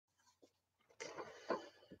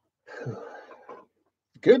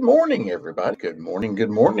Good morning, everybody. Good morning. Good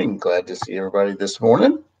morning. Glad to see everybody this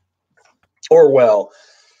morning. Or well,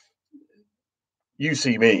 you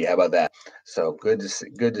see me. How about that? So good to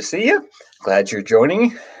see you. Glad you're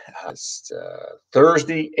joining. It's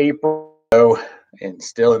Thursday, April, and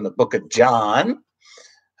still in the book of John.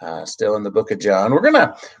 Still in the book of John. We're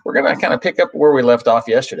gonna kind of pick up where we left off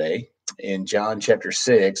yesterday in John chapter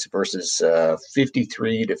 6, verses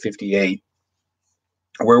 53 to 58,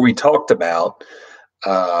 where we talked about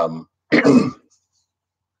how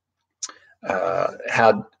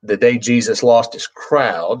the day Jesus lost his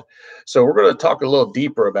crowd. So we're going to talk a little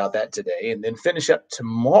deeper about that today, and then finish up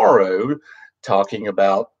tomorrow talking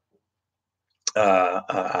about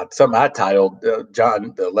something I titled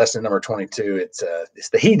John, the lesson number 22. It's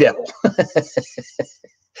the he devil.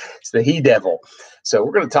 It's the he devil. So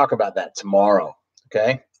we're going to talk about that tomorrow.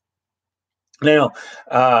 Okay. Now,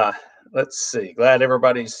 let's see. Glad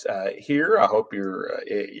everybody's here. I hope you're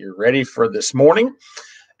ready for this morning.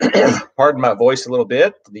 Pardon my voice a little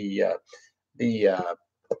bit. The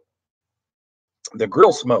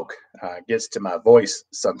grill smoke gets to my voice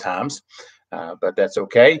sometimes, but that's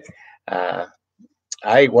okay. I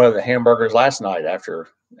ate one of the hamburgers last night after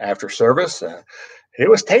service. It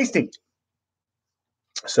was tasty.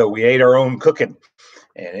 So we ate our own cooking,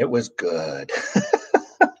 and it was good.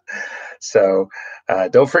 So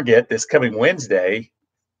don't forget, this coming Wednesday,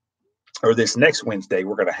 or this next Wednesday,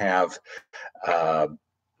 we're going to have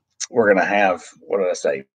what did I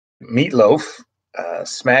say? Meatloaf,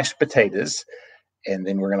 smashed potatoes, and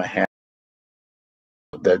then we're going to have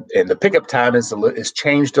the pickup time is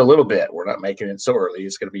changed a little bit. We're not making it so early.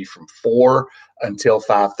 It's going to be from 4 until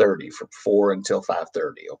 5:30. From 4 until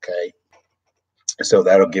 5:30. Okay. So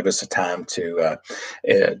that'll give us a time to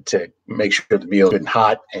make sure the meal is good and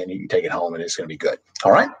hot, and you can take it home, and it's going to be good.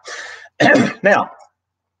 All right. Now,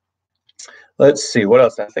 let's see what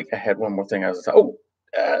else. I think I had one more thing.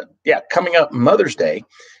 Coming up Mother's Day.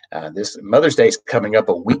 This Mother's Day is coming up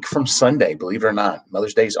a week from Sunday, believe it or not.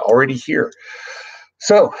 Mother's Day is already here.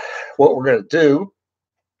 So what we're going to do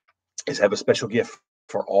is have a special gift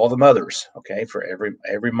for all the mothers, okay? For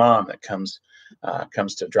every mom that comes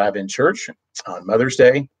to drive-in church on Mother's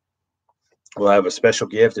Day. We'll have a special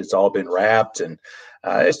gift. It's all been wrapped, and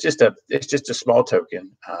it's just a small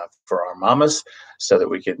token for our mamas, so that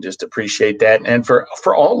we can just appreciate that, and for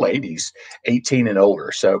all ladies 18 and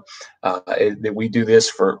older. So we do this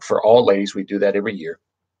for all ladies. We do that every year.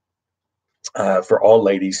 For all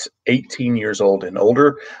ladies 18 years old and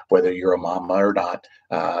older, whether you're a mama or not,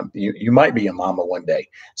 you might be a mama one day.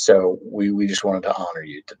 So we just wanted to honor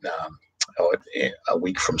you a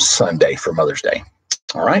week from Sunday for Mother's Day.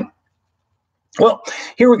 All right. Well,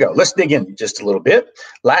 here we go. Let's dig in just a little bit.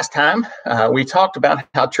 Last time we talked about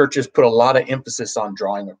how churches put a lot of emphasis on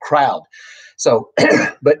drawing a crowd. So,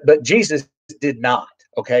 but Jesus did not.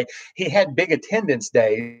 Okay, he had big attendance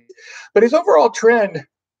days, but his overall trend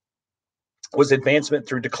was advancement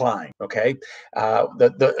through decline. Okay,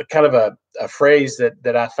 the kind of a phrase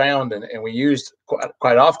that I found and we used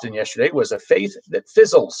quite often yesterday was a faith that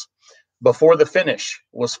fizzles before the finish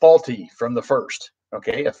was faulty from the first.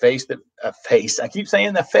 Okay, a face. I keep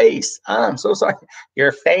saying the face. I'm so sorry.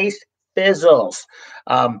 Your face fizzles.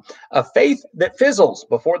 A faith that fizzles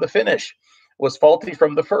before the finish was faulty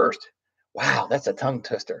from the first. Wow, that's a tongue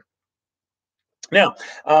twister. Now,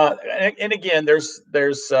 and again, there's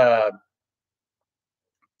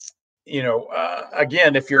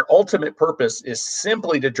again, if your ultimate purpose is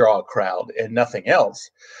simply to draw a crowd and nothing else,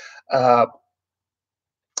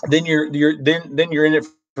 then you're in it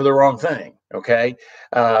for the wrong thing. Okay,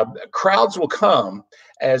 crowds will come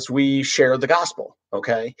as we share the gospel.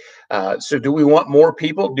 Okay, so do we want more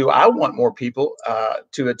people? Do I want more people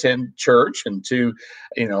to attend church and to,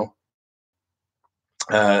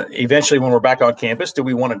 eventually when we're back on campus, do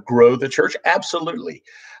we want to grow the church? Absolutely.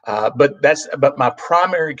 But my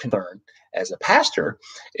primary concern as a pastor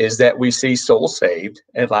is that we see souls saved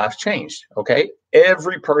and lives changed. Okay.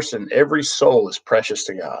 Every person, every soul is precious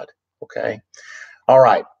to God. Okay. All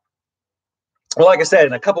right. Well, like I said,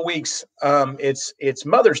 in a couple weeks, it's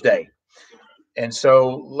Mother's Day. And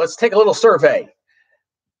so let's take a little survey.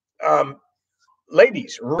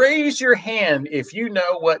 Ladies, raise your hand if you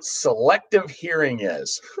know what selective hearing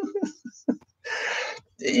is.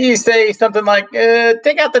 You say something like,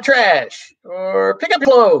 take out the trash or pick up your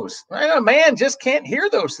clothes. A man just can't hear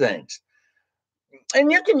those things. And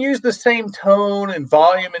you can use the same tone and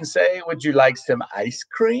volume and say, would you like some ice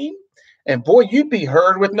cream? And boy, you'd be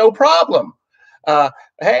heard with no problem.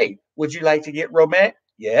 Hey, would you like to get romantic?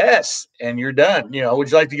 Yes. And you're done.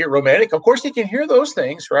 Would you like to get romantic? Of course, you can hear those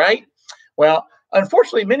things, right? Well,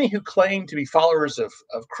 unfortunately, many who claim to be followers of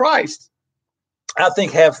Christ, I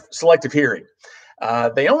think, have selective hearing.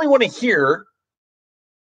 They only want to hear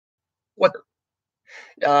what,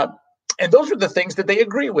 uh, and those are the things that they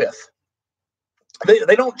agree with.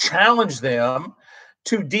 They don't challenge them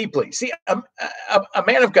too deeply. See, a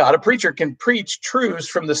man of God, a preacher, can preach truths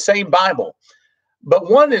from the same Bible,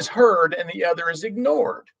 but one is heard and the other is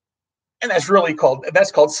ignored. And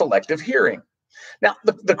that's called selective hearing. Now,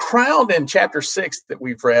 the crowd in chapter 6 that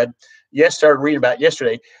we've started reading about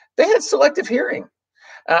yesterday, they had selective hearing.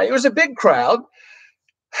 It was a big crowd.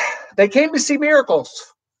 They came to see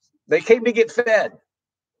miracles. They came to get fed.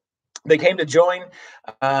 They came to join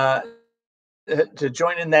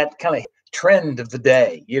in that kind of trend of the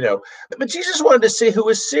day, But Jesus wanted to see who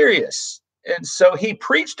was serious, and so he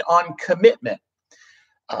preached on commitment.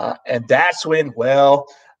 And that's when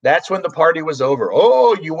the party was over.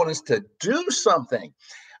 Oh, you want us to do something?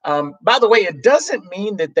 By the way, it doesn't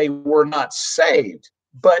mean that they were not saved,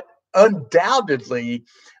 but undoubtedly,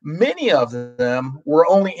 many of them were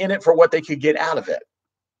only in it for what they could get out of it.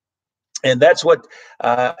 And that's what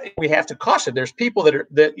we have to caution. There's people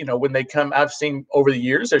that when they come, I've seen over the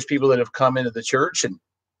years, there's people that have come into the church and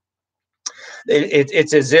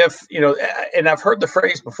it's as if, and I've heard the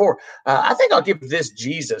phrase before, I think I'll give this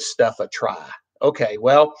Jesus stuff a try. Okay,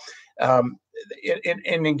 well,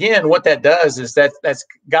 and again, what that does is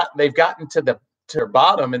they've gotten to their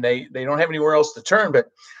bottom and they don't have anywhere else to turn, but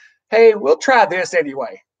hey, we'll try this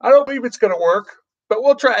anyway. I don't believe it's going to work, but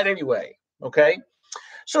we'll try it anyway. Okay.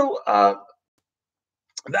 So I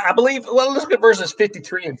believe, let's look at verses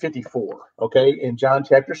 53 and 54, okay, in John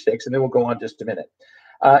chapter 6, and then we'll go on just a minute.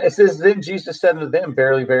 It says, Then Jesus said unto them,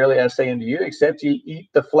 Verily, verily, I say unto you, except ye eat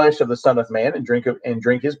the flesh of the Son of Man and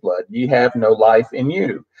drink his blood, ye have no life in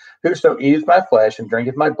you. Whoso eateth my flesh and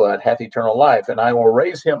drinketh my blood hath eternal life, and I will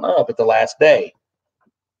raise him up at the last day.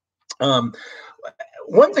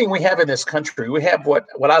 One thing we have in this country, we have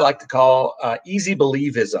what I like to call easy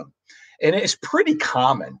believism, and it's pretty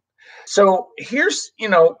common. So here's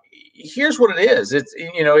what it is. It's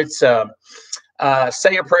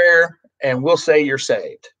say a prayer and we'll say you're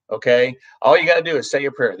saved. Okay. All you got to do is say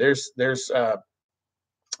a prayer. There's a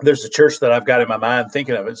church that I've got in my mind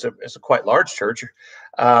thinking of. It's a quite large church.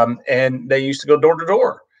 And they used to go door to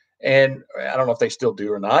door, and I don't know if they still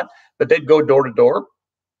do or not, but they'd go door to door.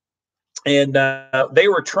 And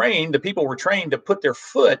the people were trained to put their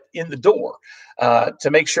foot in the door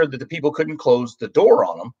to make sure that the people couldn't close the door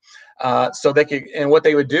on them. So they could, and what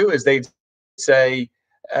they would do is they'd say,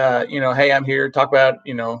 hey, I'm here to talk about,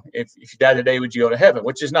 if you die today, would you go to heaven?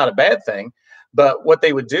 Which is not a bad thing. But what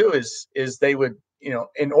they would do is they would,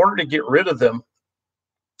 in order to get rid of them,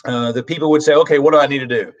 the people would say, okay, what do I need to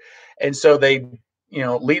do? And so they,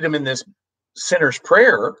 lead them in this sinner's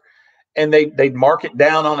prayer. And they'd mark it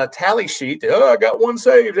down on a tally sheet. I got one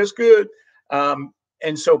saved. That's good.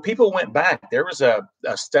 And so people went back. There was a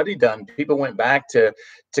study done. People went back to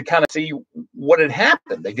kind of see what had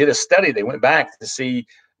happened. They did a study. They went back to see,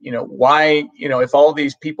 why, if all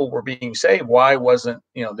these people were being saved, why wasn't,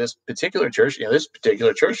 this particular church, this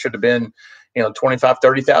particular church should have been, 25,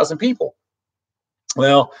 30,000 people.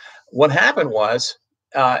 Well, what happened was,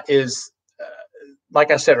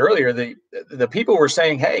 like I said earlier, the people were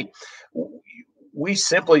saying, hey, we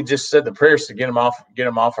simply just said the prayers to get them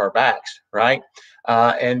off our backs, right?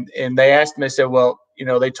 And they asked them, they said, well,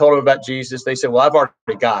 they told them about Jesus. They said, well, I've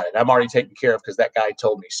already got it. I'm already taken care of because that guy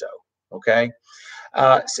told me so. Okay.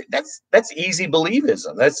 See, that's easy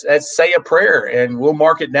believism. That's say a prayer and we'll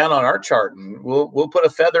mark it down on our chart and we'll put a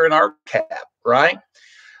feather in our cap, right?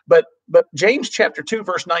 But James chapter 2,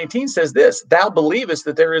 verse 19 says this, thou believest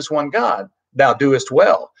that there is one God, thou doest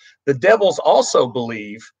well. The devils also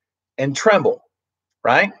believe and tremble,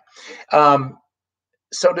 right?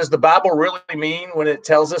 So does the Bible really mean when it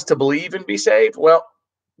tells us to believe and be saved? Well,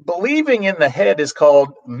 believing in the head is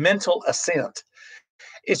called mental assent.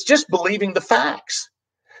 It's just believing the facts.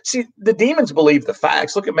 See, the demons believe the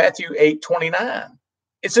facts. Look at Matthew 8:29.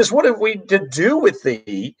 It says, what have we to do with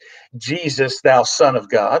thee, Jesus, thou Son of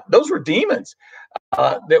God? Those were demons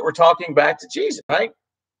that were talking back to Jesus, right?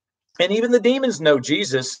 And even the demons know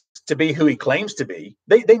Jesus to be who he claims to be.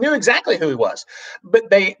 They knew exactly who he was,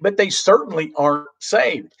 but they certainly aren't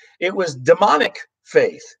saved. It was demonic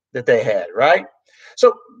faith that they had, right?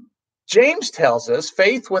 So James tells us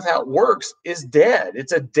faith without works is dead.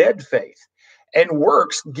 It's a dead faith, and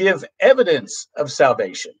works give evidence of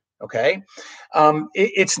salvation. Okay,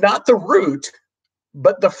 it's not the root,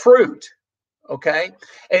 but the fruit. Okay,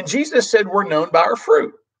 and Jesus said we're known by our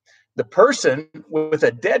fruit. The person with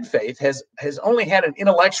a dead faith has only had an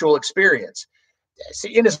intellectual experience.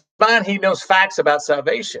 See, in his mind, he knows facts about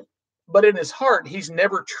salvation, but in his heart, he's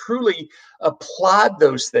never truly applied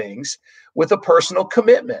those things with a personal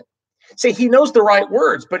commitment. See, he knows the right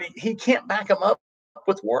words, but he can't back them up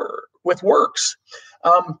with works.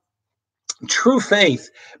 True faith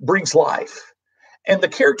brings life, and the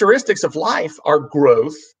characteristics of life are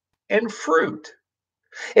growth and fruit.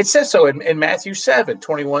 It says so in Matthew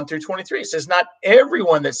 7:21-23. It says, "Not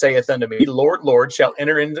everyone that saith unto me, Lord, Lord, shall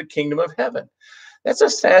enter into the kingdom of heaven." That's a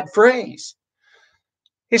sad phrase.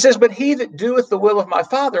 He says, "But he that doeth the will of my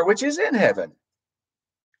Father, which is in heaven."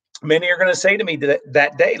 Many are going to say to me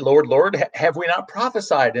that day, Lord, Lord, have we not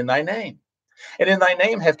prophesied in thy name? And in thy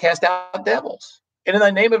name have cast out devils. And in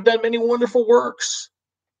thy name have done many wonderful works.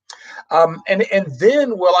 And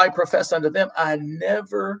then will I profess unto them, I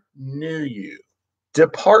never knew you.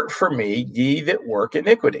 Depart from me, ye that work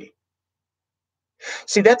iniquity.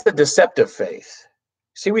 See, that's a deceptive faith.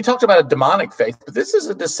 See, we talked about a demonic faith, but this is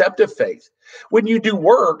a deceptive faith. When you do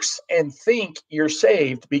works and think you're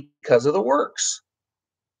saved because of the works.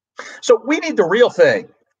 So we need the real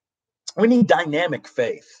thing. We need dynamic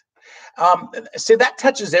faith. See, that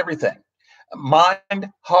touches everything: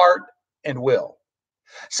 mind, heart, and will.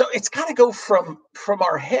 So it's got to go from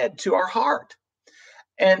our head to our heart,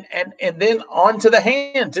 and then on to the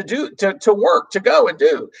hand to work, to go and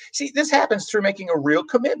do. See, this happens through making a real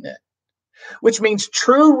commitment, which means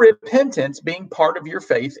true repentance being part of your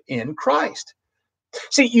faith in Christ.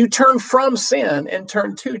 See, you turn from sin and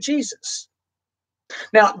turn to Jesus.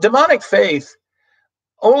 Now, demonic faith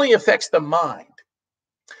only affects the mind.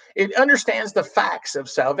 It understands the facts of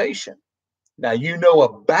salvation. Now, you know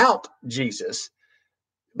about Jesus,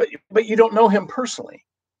 but you don't know him personally.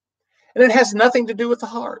 And it has nothing to do with the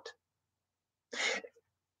heart.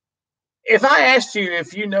 If I asked you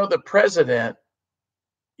if you know the president,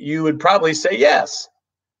 you would probably say yes,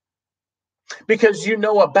 because you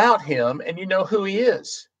know about him and you know who he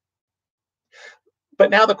is. But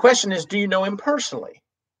now the question is, do you know him personally?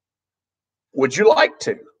 Would you like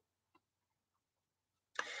to?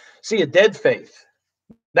 See, a dead faith.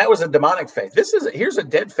 That was a demonic faith. Here's a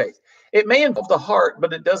dead faith. It may involve the heart,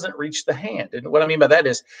 but it doesn't reach the hand. And what I mean by that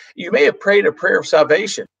is, you may have prayed a prayer of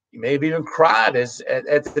salvation. You may have even cried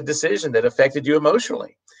at the decision that affected you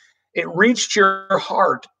emotionally. It reached your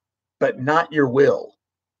heart, but not your will.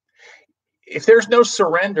 If there's no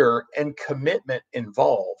surrender and commitment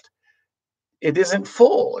involved, it isn't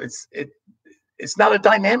full. It's not a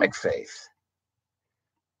dynamic faith.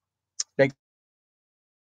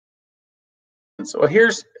 So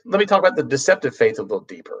let me talk about the deceptive faith a little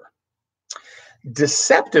deeper.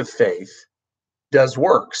 Deceptive faith does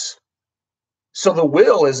works. So the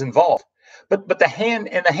will is involved, but the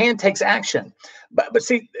hand takes action. But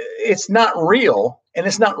see, it's not real and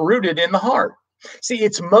it's not rooted in the heart. See,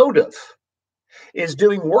 its motive is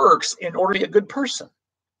doing works in order to be a good person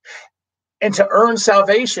and to earn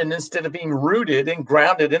salvation instead of being rooted and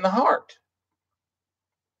grounded in the heart.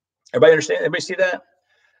 Everybody understand? Everybody see that?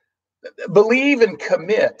 Believe and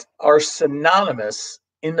commit are synonymous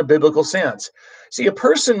in the biblical sense. See, a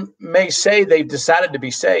person may say they've decided to be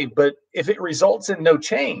saved, but if it results in no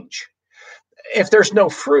change, if there's no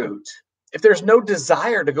fruit, if there's no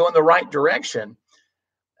desire to go in the right direction,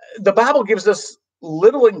 the Bible gives us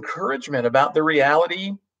little encouragement about the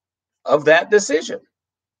reality of that decision.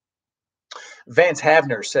 Vance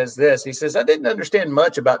Havner says this. He says, I didn't understand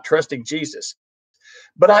much about trusting Jesus,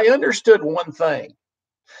 but I understood one thing.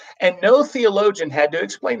 And no theologian had to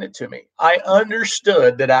explain it to me. I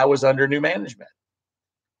understood that I was under new management.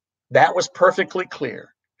 That was perfectly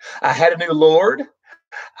clear. I had a new Lord.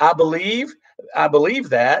 I believe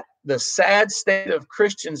that the sad state of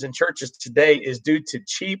Christians and churches today is due to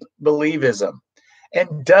cheap believism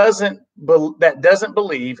and doesn't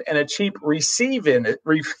believe, and a cheap receivism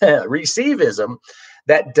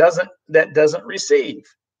that doesn't receive.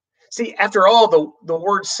 See, after all, the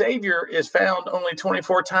word Savior is found only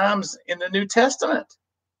 24 times in the New Testament.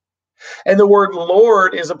 And the word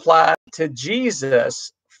Lord is applied to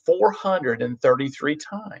Jesus 433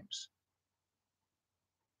 times.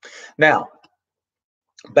 Now,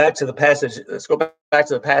 back to the passage. Let's go back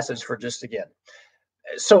to the passage for just again.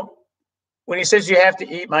 So when he says you have to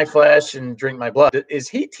eat my flesh and drink my blood, is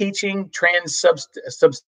he teaching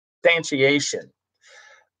transubstantiation?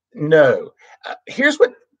 No. Here's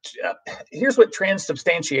what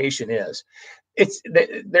transubstantiation is.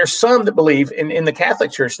 There's some that believe in the Catholic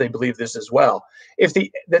Church, they believe this as well.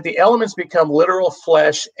 That the elements become literal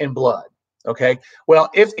flesh and blood. Okay. Well,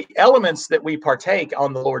 if the elements that we partake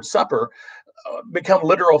on the Lord's Supper become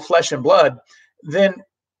literal flesh and blood, then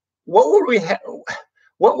what would we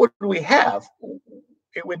have?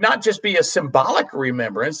 it would not just be a symbolic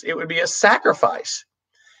remembrance, it would be a sacrifice.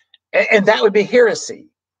 And that would be heresy.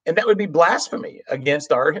 And that would be blasphemy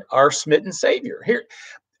against our smitten Savior. Here,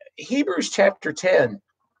 Hebrews chapter 10,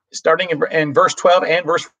 starting in verse 12 and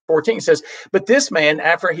verse 14 says, but this man,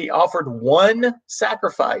 after he offered one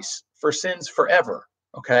sacrifice for sins forever,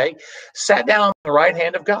 okay, sat down on the right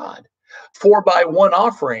hand of God. For by one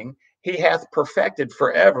offering he hath perfected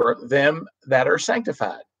forever them that are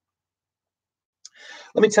sanctified.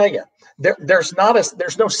 Let me tell you, there's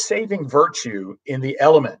no saving virtue in the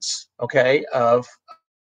elements, okay, of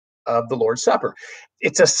the Lord's Supper.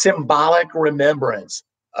 It's a symbolic remembrance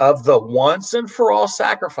of the once and for all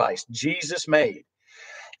sacrifice Jesus made.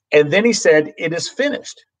 And then he said, it is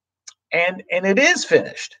finished. And it is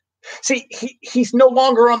finished. See, he's no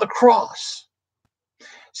longer on the cross.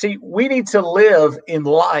 See, we need to live in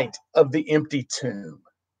light of the empty tomb.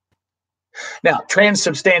 Now,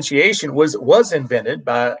 transubstantiation was invented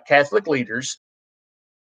by Catholic leaders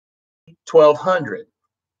 1200.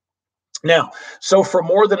 Now, so for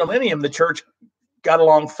more than a millennium, the church got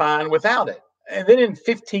along fine without it. And then in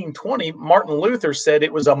 1520, Martin Luther said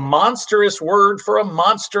it was a monstrous word for a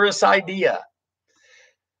monstrous idea.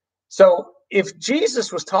 So if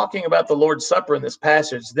Jesus was talking about the Lord's Supper in this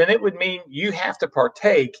passage, then it would mean you have to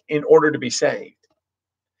partake in order to be saved.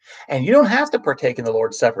 And you don't have to partake in the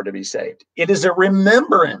Lord's Supper to be saved. It is a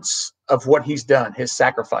remembrance of what he's done, his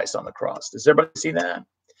sacrifice on the cross. Does everybody see that?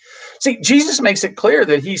 See, Jesus makes it clear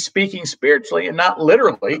that he's speaking spiritually and not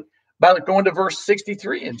literally by going to verse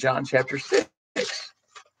 63 in John chapter 6.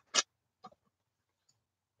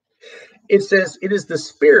 It says, it is the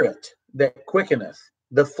Spirit that quickeneth,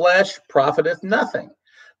 the flesh profiteth nothing.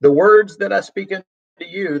 The words that I speak unto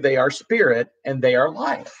you, they are spirit and they are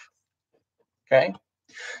life. Okay.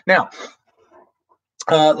 Now,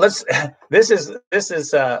 let's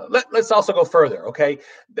also go further. Okay.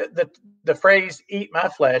 The phrase "eat my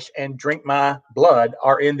flesh and drink my blood"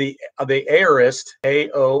 are in the aorist,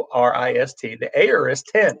 A-O-R-I-S-T, the aorist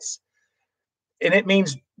tense, and it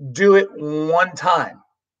means do it one time.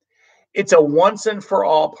 It's a once and for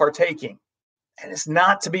all partaking, and it's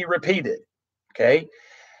not to be repeated. Okay.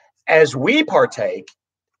 As we partake,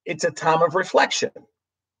 it's a time of reflection.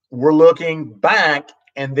 We're looking back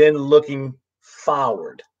and then looking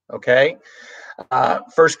forward. Okay. 1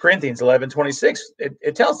 Corinthians 11:26,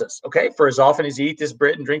 it tells us, okay, for as often as you eat this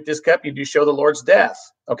bread and drink this cup, you do show the Lord's death.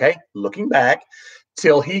 Okay. Looking back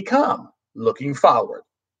till he come, looking forward.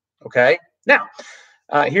 Okay. Now,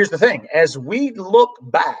 here's the thing. As we look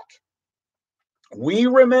back, we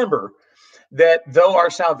remember that though our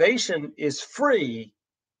salvation is free,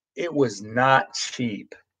 it was not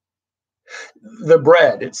cheap. The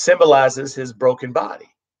bread, it symbolizes his broken body.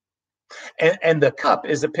 And the cup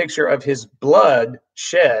is a picture of his blood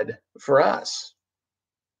shed for us.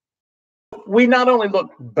 We not only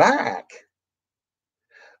look back,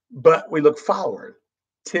 but we look forward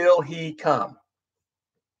till he come.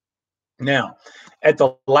 Now, at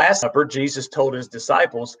the Last Supper, Jesus told his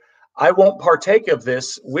disciples, I won't partake of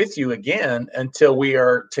this with you again until we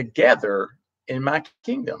are together in my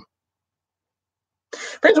kingdom.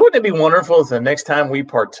 Friends, wouldn't it be wonderful if the next time we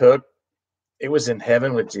partook, it was in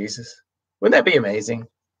heaven with Jesus? Wouldn't that be amazing?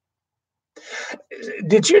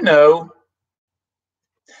 Did you know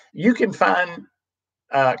you can find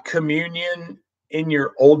communion in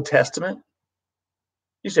your Old Testament?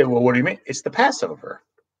 You say, well, what do you mean? It's the Passover.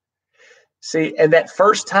 See, and that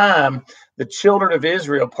first time the children of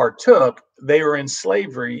Israel partook, they were in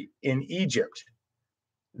slavery in Egypt.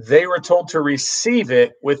 They were told to receive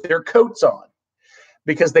it with their coats on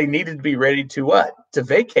because they needed to be ready to what? To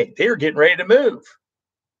vacate. They were getting ready to move.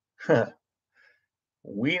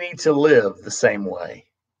 We need to live the same way.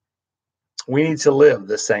 We need to live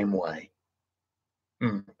the same way.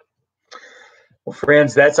 Well,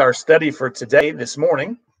 friends, that's our study for today, this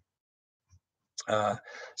morning.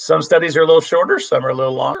 Some studies are a little shorter, some are a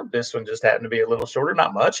little longer. This one just happened to be a little shorter,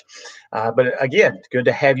 not much. But again, good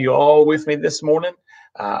to have you all with me this morning.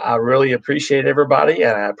 I really appreciate everybody,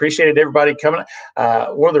 and I appreciated everybody coming.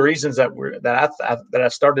 One of the reasons that I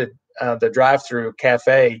started the drive-through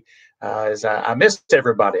cafe is I missed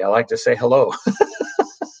everybody. I like to say hello.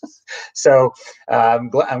 So I'm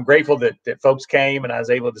grateful that folks came and I was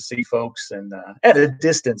able to see folks and at a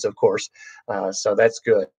distance, of course. So that's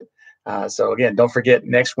good. So again, don't forget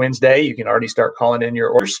next Wednesday, you can already start calling in your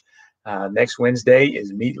orders. Next Wednesday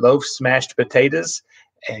is meatloaf, smashed potatoes,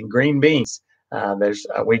 and green beans.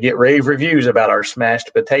 We get rave reviews about our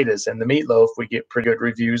smashed potatoes, and the meatloaf we get pretty good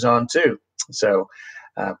reviews on too. So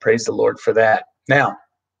praise the Lord for that. Now,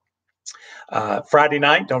 Friday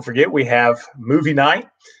night, don't forget we have movie night.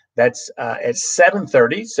 That's at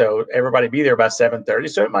 7:30. So everybody be there by 7:30.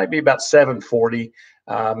 So it might be about 7:40.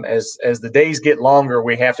 As the days get longer,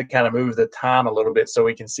 we have to kind of move the time a little bit so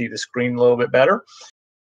we can see the screen a little bit better.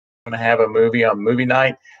 Going to have a movie on movie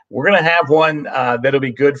night. We're going to have one that'll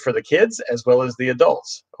be good for the kids as well as the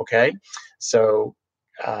adults. Okay, so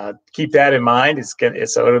keep that in mind.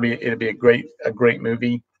 It'll be a great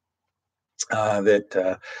movie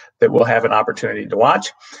that we'll have an opportunity to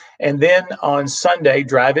watch. And then on Sunday,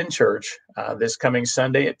 drive-in church this coming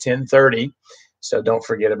Sunday at 10:30. So don't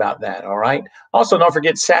forget about that. All right. Also, don't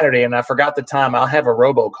forget Saturday, and I forgot the time. I'll have a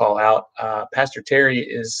robocall out. Pastor Terry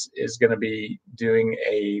is going to be doing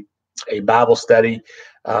a Bible study,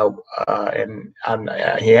 and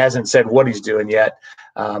he hasn't said what he's doing yet,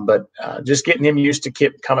 but just getting him used to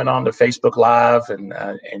keep coming on to Facebook Live and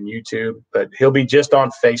YouTube. But he'll be just on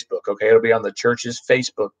Facebook. Okay, it'll be on the church's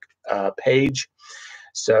Facebook page.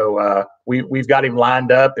 So we've got him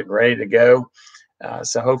lined up and ready to go.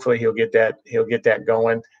 So hopefully he'll get that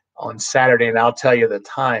going on Saturday, and I'll tell you the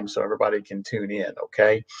time so everybody can tune in.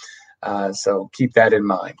 Okay, so keep that in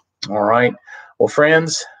mind. All right. Well,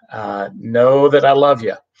 friends, know that I love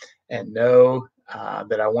you, and know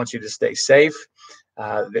that I want you to stay safe.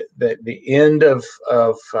 The end of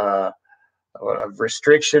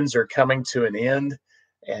restrictions are coming to an end,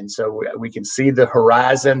 and so we can see the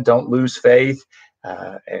horizon. Don't lose faith.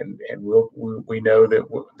 And we know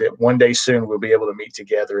that one day soon we'll be able to meet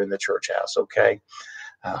together in the church house. Okay.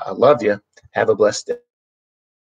 I love you. Have a blessed day.